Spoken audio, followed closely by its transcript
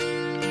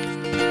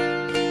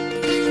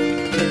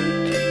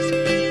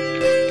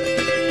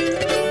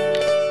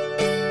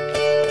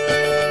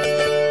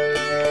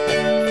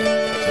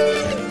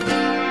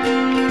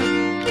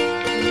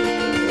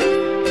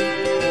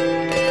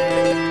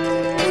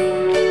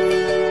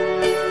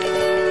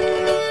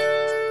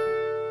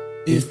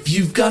If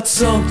you've got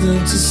something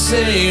to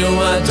say,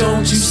 why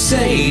don't you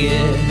say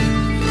it?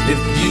 If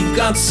you've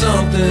got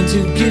something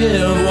to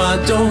give, why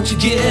don't you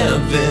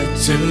give it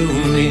to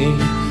me?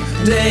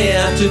 Day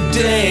after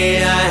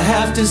day I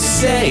have to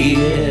say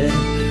it.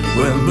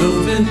 We're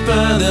moving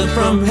further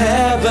from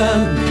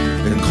heaven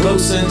and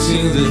closer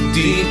to the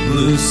deep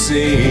blue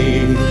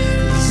sea.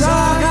 'Cause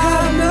I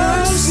have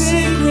no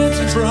secrets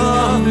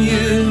from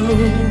you,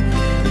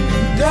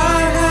 and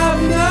I have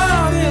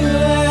nothing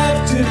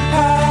left to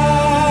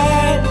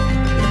hide,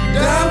 and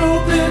I'm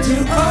open to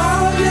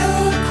all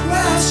your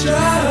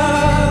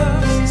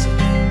questions.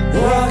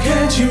 Why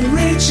can't you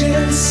reach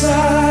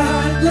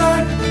inside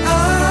like I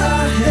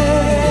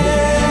have,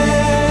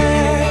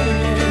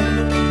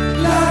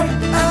 like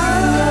I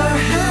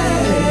have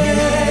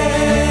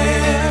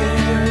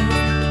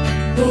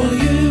for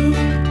you?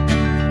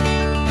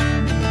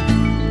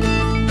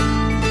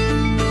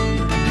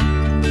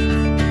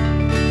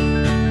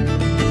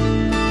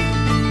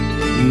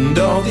 And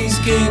all these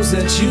games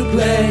that you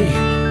play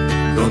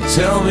don't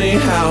tell me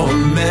how a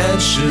man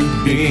should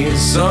be.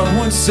 Some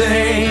would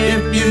say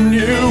if you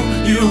knew,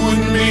 you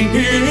wouldn't be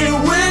here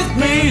with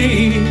me.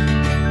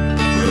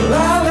 Well,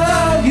 I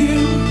love you,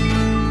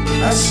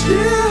 I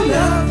still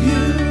love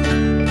you,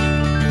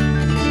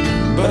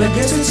 but I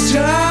guess it's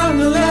time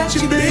to let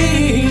you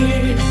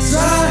be. 'Cause I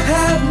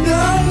have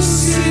no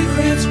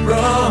secrets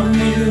from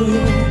you,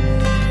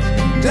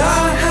 and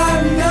I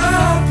have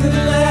nothing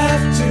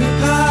left to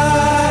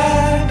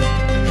hide,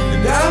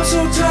 and I'm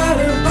so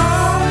tired of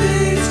all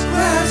these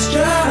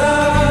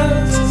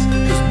questions.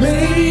 'Cause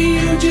maybe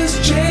you just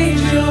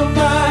changed your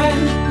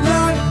mind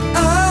like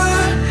I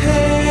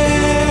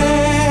have,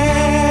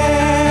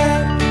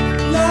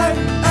 like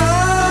I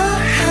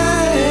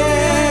have,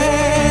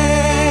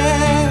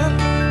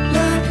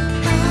 like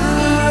I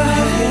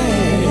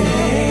have,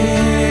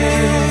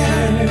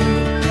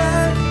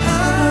 like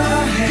I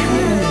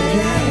have.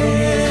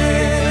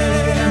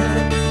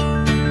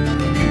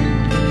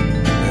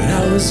 And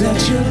I was at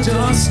your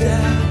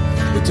doorstep,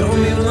 but don't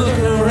be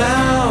looking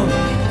around.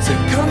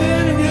 Said come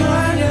in and you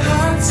and your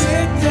heart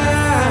sit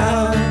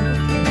down.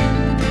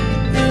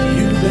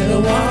 You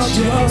better watch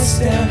your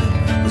step,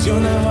 'cause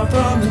you're never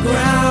from the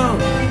ground.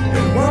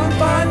 And one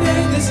fine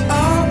day this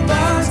all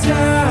falls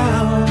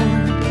down.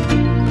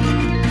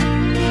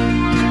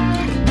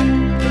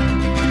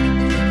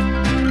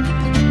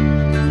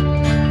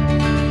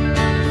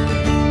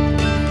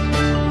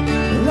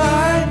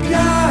 Like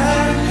I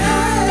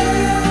have.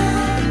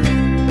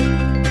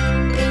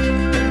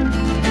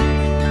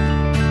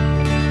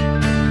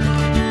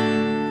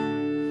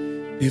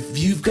 If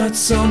you've got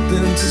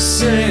something to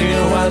say,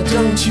 why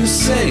don't you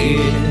say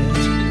it?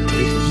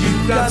 If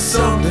you've got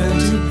something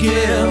to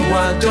give,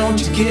 why don't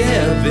you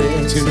give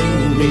it to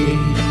me?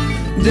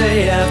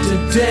 Day after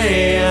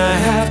day I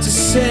have to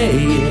say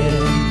it.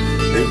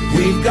 If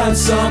we've got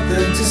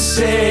something to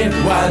say,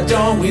 why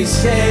don't we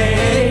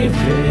save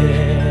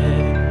it?